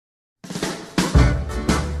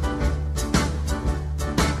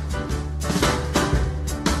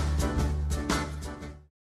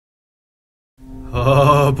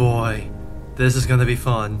Oh boy, this is gonna be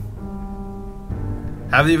fun.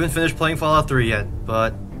 Haven't even finished playing Fallout 3 yet,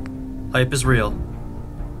 but hype is real.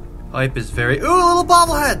 Hype is very— ooh, a little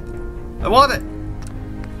bobblehead! I want it!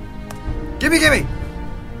 Gimme, gimme!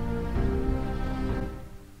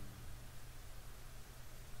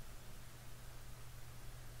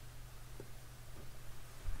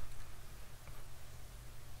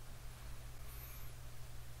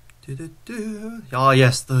 Oh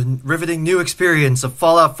yes, the riveting new experience of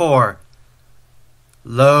Fallout 4.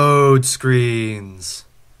 Load screens.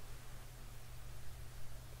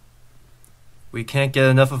 We can't get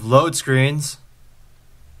enough of load screens.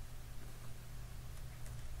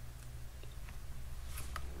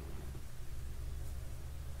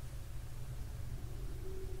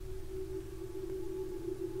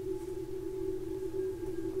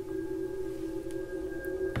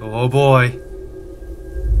 Oh boy.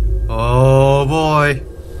 Oh boy.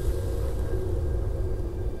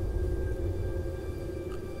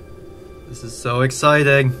 This is so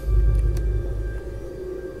exciting.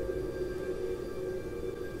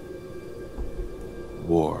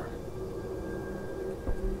 War.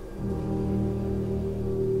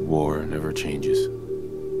 War never changes.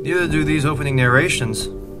 Neither do these opening narrations.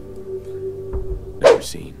 Never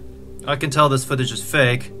seen. I can tell this footage is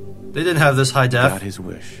fake. They didn't have this high def. Got his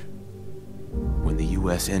wish. When the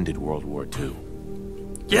U.S. ended World War II.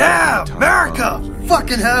 Yeah! America!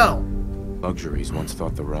 Fucking hell! Luxuries once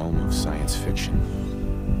thought the realm of science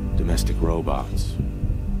fiction. Domestic robots.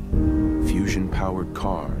 Fusion-powered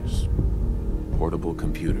cars. Portable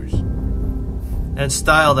computers. And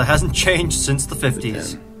style that hasn't changed since the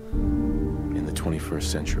 50s. Then, in the 21st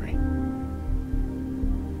century,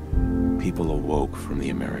 people awoke from the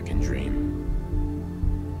American dream.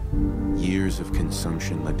 Years of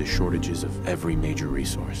consumption led to shortages of every major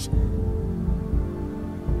resource.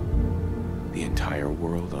 The entire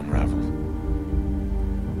world unraveled.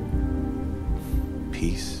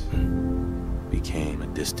 Peace became a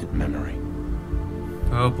distant memory.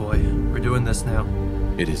 Oh boy, we're doing this now.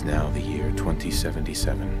 It is now the year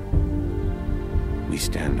 2077. We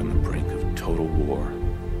stand on the brink of total war.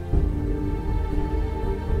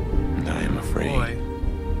 And I am afraid. Boy.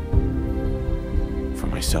 For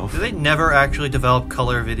myself. Do they never actually develop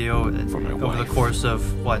color video For my over wife. the course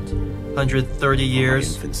of, what, 130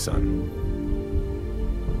 years? For my infant son.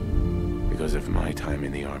 Because if my time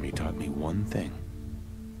in the army taught me one thing,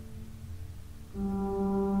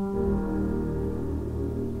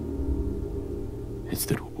 it's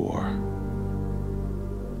that war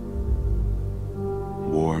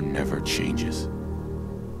never changes.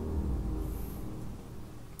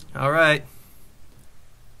 Alright.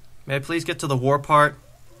 May I please get to the war part?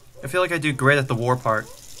 I feel like I do great at the war part.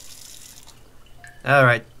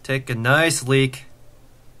 Alright, take a nice leak.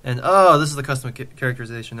 And oh, this is the custom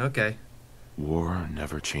characterization, okay. War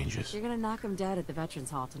never changes. You're gonna knock him dead at the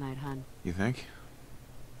Veterans Hall tonight, hun. You think?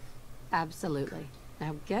 Absolutely.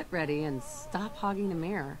 Now get ready and stop hogging the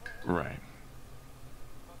mirror. Right.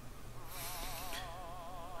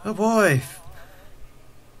 Oh boy.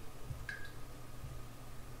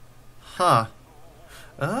 Huh.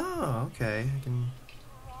 Oh, okay. I can...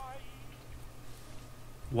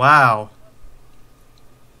 Wow.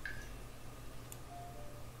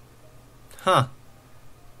 Huh.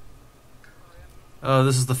 Oh,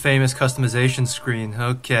 this is the famous customization screen.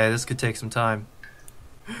 Okay, this could take some time.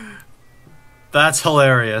 That's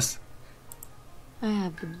hilarious. I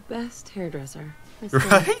have the best hairdresser. I swear.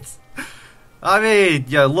 Right? I mean,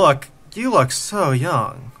 yeah, look. You look so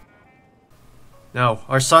young. No,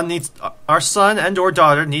 our son and or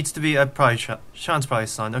daughter needs to be, probably Sean's probably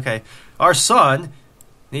son. Okay. Our son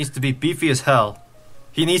needs to be beefy as hell.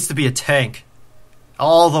 He needs to be a tank.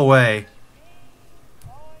 All the way.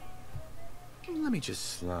 Let me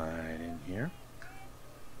just slide in here.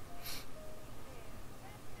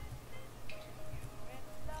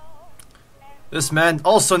 This man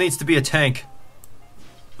also needs to be a tank.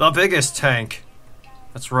 The biggest tank.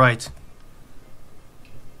 That's right.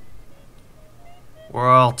 We're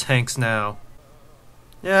all tanks now.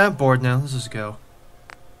 Yeah, I'm bored now. Let's just go.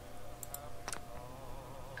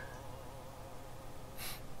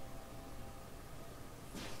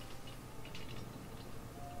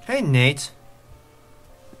 Hey, Nate.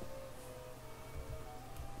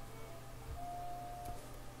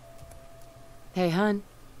 Hey, hun.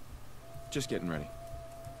 Just getting ready.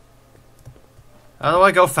 How do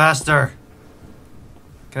I go faster?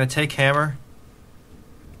 Can I take hammer?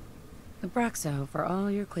 Abraxo for all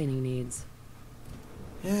your cleaning needs.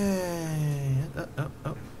 Yay.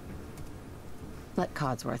 Oh. Let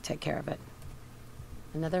Codsworth take care of it.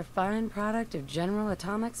 Another fine product of General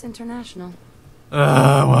Atomics International.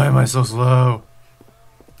 Why am I so slow?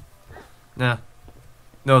 Nah.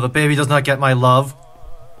 No, the baby does not get my love.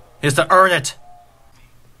 He has to earn it.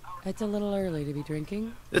 It's a little early to be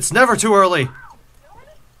drinking. It's never too early.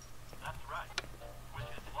 That's right. Which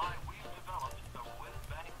is why we've developed the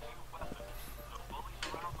whiz-bang new weapon. The bullies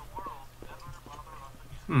around the world never bother us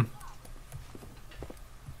again.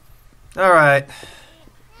 Alright.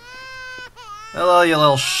 Hello, you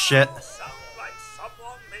little shit. Sounds like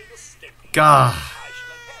someone made a stick. Gah. I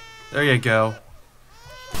shall attend to There you go.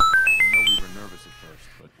 I know we were nervous at first,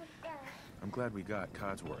 but I'm glad we got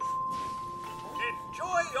Codsworth.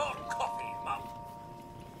 Enjoy your coffee, Mum.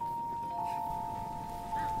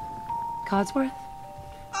 Codsworth?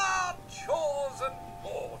 Ah, chores and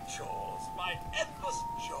more chores. My endless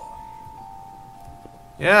joy.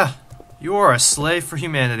 Yeah, you are a slave for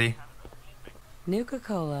humanity.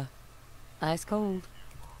 Nuka-Cola. Ice cold.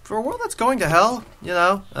 For a world that's going to hell, you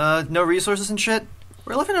know, no resources and shit,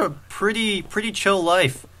 we're living a pretty chill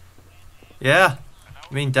life. Yeah,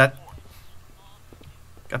 I mean, that...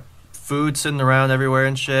 Got food sitting around everywhere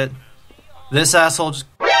and shit. This asshole just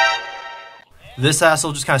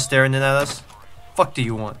kind of staring in at us. Fuck do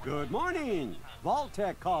you want? Good morning.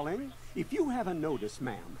 Vaultec calling. If you haven't noticed,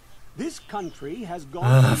 ma'am, this country has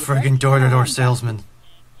gone... Friggin' door-to-door salesman.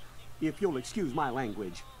 If you'll excuse my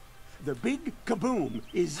language. The big kaboom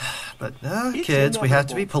is... But it's kids, we have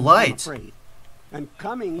to be inevitable, polite. I'm afraid. And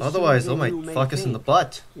coming Otherwise, sooner they than might you fuck may us in the think.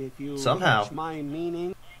 butt. If you Somehow. catch my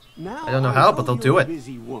meaning. Now, I don't know how, but they'll do you're it. a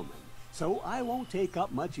busy woman, so I won't take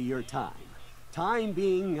up much of your time. Time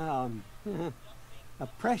being, a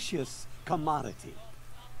precious commodity.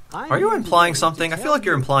 Are you implying something? I feel like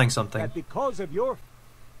you're implying something. That because of your...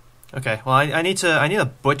 Okay, well, I need a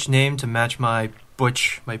butch name to match my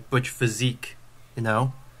butch physique, you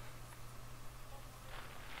know?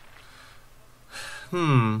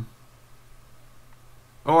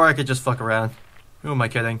 Or I could just fuck around. Who am I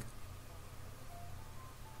kidding?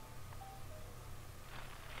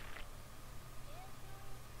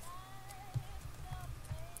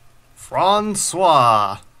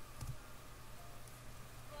 Francois.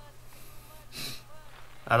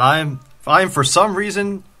 And I'm for some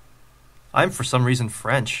reason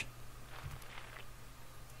French.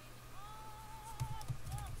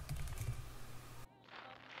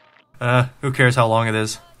 Who cares how long it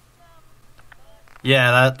is?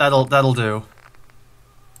 Yeah, that'll do.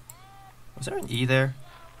 Was there an E there?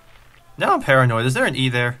 Now I'm paranoid. Is there an E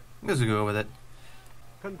there? I'm just gonna go with it.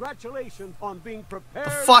 Congratulations on being prepared. The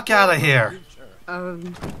fuck out of here!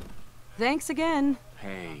 Thanks again.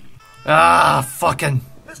 Hey. Ah, fucking.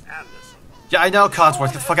 Miss Anderson. Yeah, I know, Codsworth.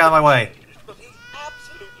 Get the fuck out of my way. But he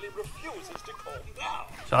absolutely refuses to calm down.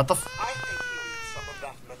 Shut the I think he needs some of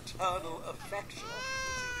that maternal affection you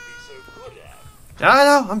seem to be so good at. Yeah, I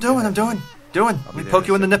know. I'm doing. Let me poke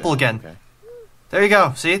you in the nipple again. Okay. There you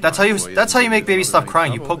go. See, that's how you make babies stop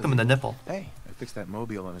crying. You poke them in the nipple. Hey, I fixed that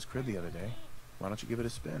mobile on his crib the other day. Why don't you give it a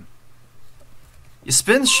spin? You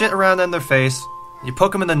spin shit around in their face. You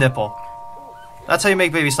poke them in the nipple. That's how you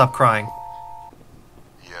make babies stop crying.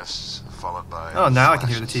 Yes, followed by Oh, now I can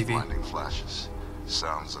hear the TV. blinding flashes,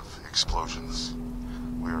 sounds of explosions.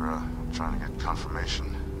 We're trying to get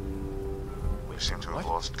confirmation. We seem to have What?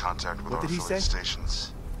 lost contact with What our did he affiliate say?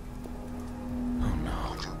 stations. Oh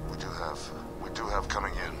no. We do have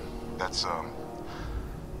coming in. That's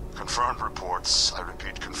confirmed reports. I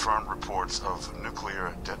repeat, confirmed reports of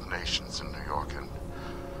nuclear detonations in New York and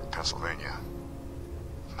Pennsylvania.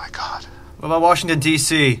 My God. What about Washington,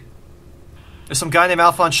 D.C.? There's some guy named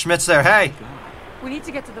Alphonse Schmitz there. Hey! We need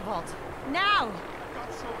to get to the vault. Now!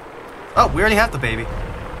 Oh, we already have the baby.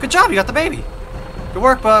 Good job, you got the baby. Good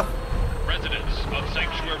work, Buff. Residents of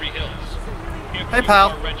Sanctuary Hills. If Hey, you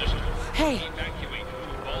pal. are registered, Hey. evacuate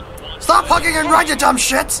to Vault 1. Stop hugging and run, you dumb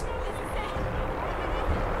shits!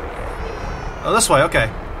 Oh, this way, okay.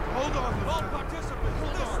 Hold on, all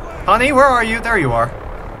participants. This way. Honey, where are you? There you are.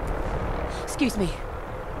 Excuse me.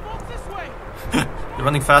 This way. You're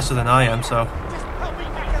running faster than I am, so... Just help me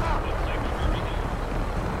back it up.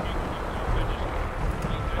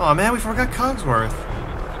 Oh man, we forgot Cogsworth. If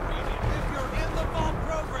you're in the vault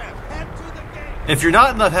program, head to the gate. If you're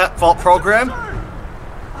not in the vault program,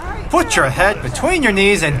 put your head between your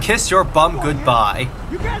knees and kiss your bum goodbye.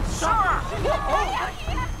 You get sir.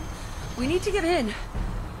 We need to get in.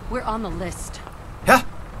 We're on the list. Yeah,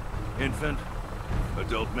 Infant,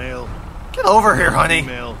 adult male, get over here, honey.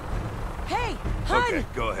 female. Hey, hun! Okay,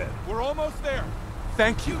 go ahead. We're almost there.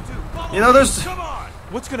 Thank you. You know, there's... Come on!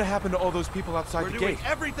 What's gonna happen to all those people outside We're the doing gate?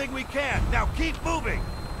 everything we can. Now keep moving.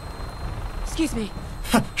 Excuse me.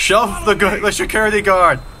 Shove the security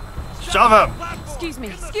guard. Shove him. Excuse me.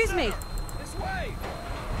 Excuse me. This way.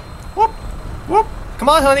 Whoop! Come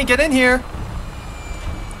on, honey, get in here.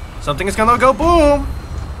 Something is gonna go boom.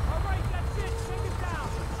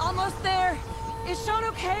 Almost there. Is Sean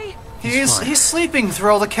okay? He's sleeping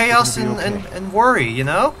through all the chaos and worry, you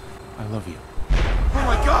know? I love you. Oh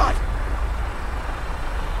my God!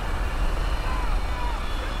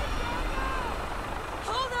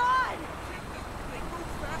 Hold on!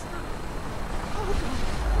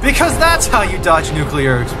 Because that's how you dodge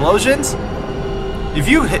nuclear explosions. If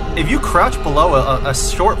you crouch below a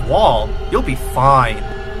short wall, you'll be fine.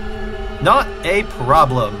 Not a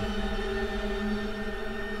problem.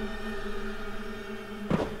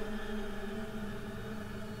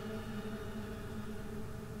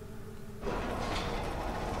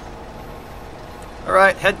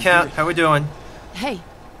 Alright, head count. How we doing? Hey,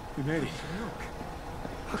 We made it.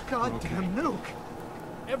 A goddamn nuke!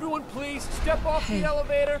 Everyone please step off the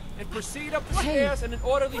elevator and proceed up the stairs in an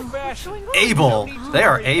orderly fashion. Able. They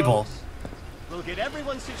are able. We'll get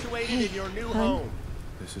everyone situated in your new home.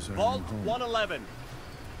 This is our Vault new home. 111.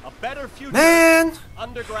 A better future Man!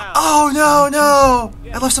 underground. Oh no!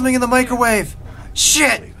 I left something in the microwave.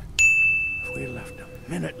 Shit! If we left a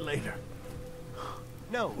minute later,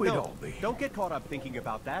 No, we'd no. all be here. Don't get caught up thinking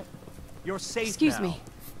about that. You're safe excuse now. me.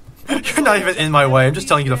 You're not even in my way. I'm just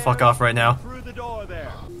telling you to fuck off right now. Through the door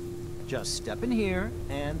there. Just step in here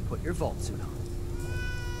and put your vault suit on.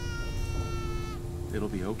 It'll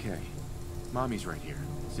be okay. Mommy's right here.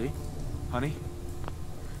 See? Honey?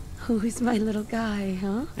 Who's my little guy,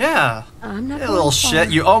 huh? Yeah. I'm not Hey, going little far. shit.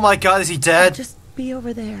 You. Oh my God, is he dead? Just be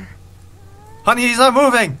over there. Honey, he's not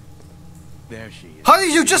moving. there she is.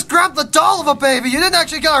 Honey, you just grabbed the doll of a baby. You didn't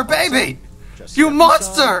actually get our baby. Just You step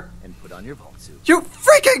monster! inside and put on your vault suit. You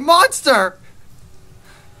freaking monster!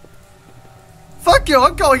 Fuck you,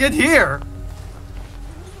 I'm going in here!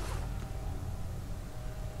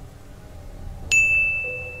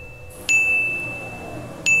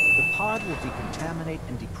 The pod will decontaminate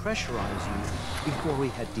and depressurize you before we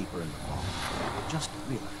head deeper in the vault. Just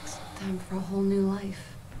relax. Time for a whole new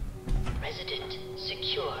life. Resident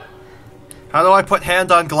secure. How do I put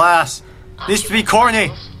hand on glass? Needs to be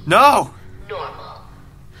corny! No! Normal.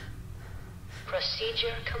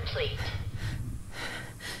 Procedure complete.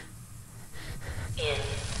 In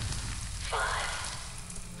 5,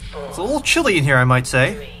 4, It's a little chilly in here, I might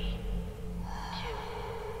say. 3, 2,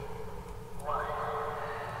 1.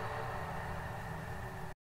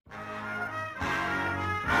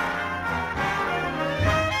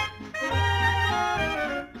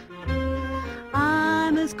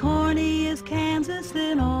 I'm as corny as Kansas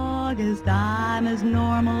in August. I'm as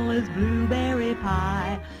normal as blueberry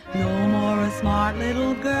pie. No more a smart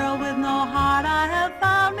little girl with no heart. I have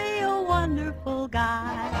found me a wonderful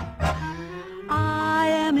guy. I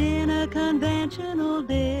am in a conventional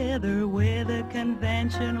dither with a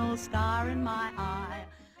conventional star in my eye.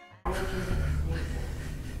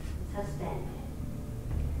 Suspended.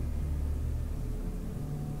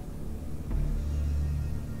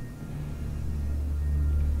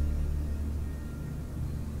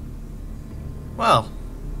 Well.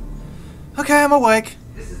 Okay, I'm awake.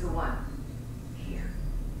 This is the one. Here.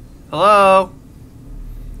 Hello?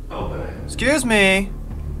 Open it. Excuse me.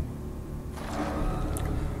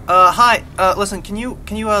 Hi. Listen, can you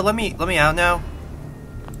let me out now?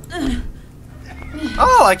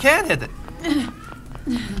 Oh, I can hit it.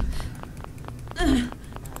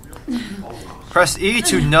 Press E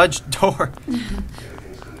to nudge door.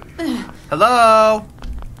 Hello?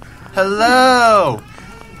 Hello?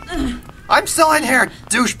 I'm still in here,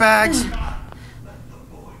 douchebags.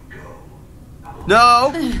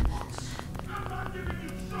 No.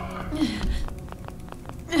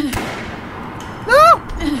 No!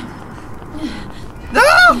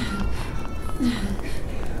 No!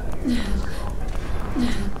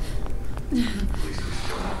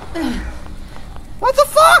 What the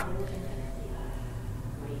fuck?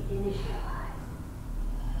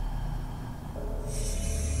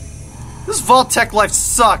 This Vault Tech life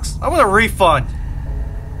sucks. I want a refund.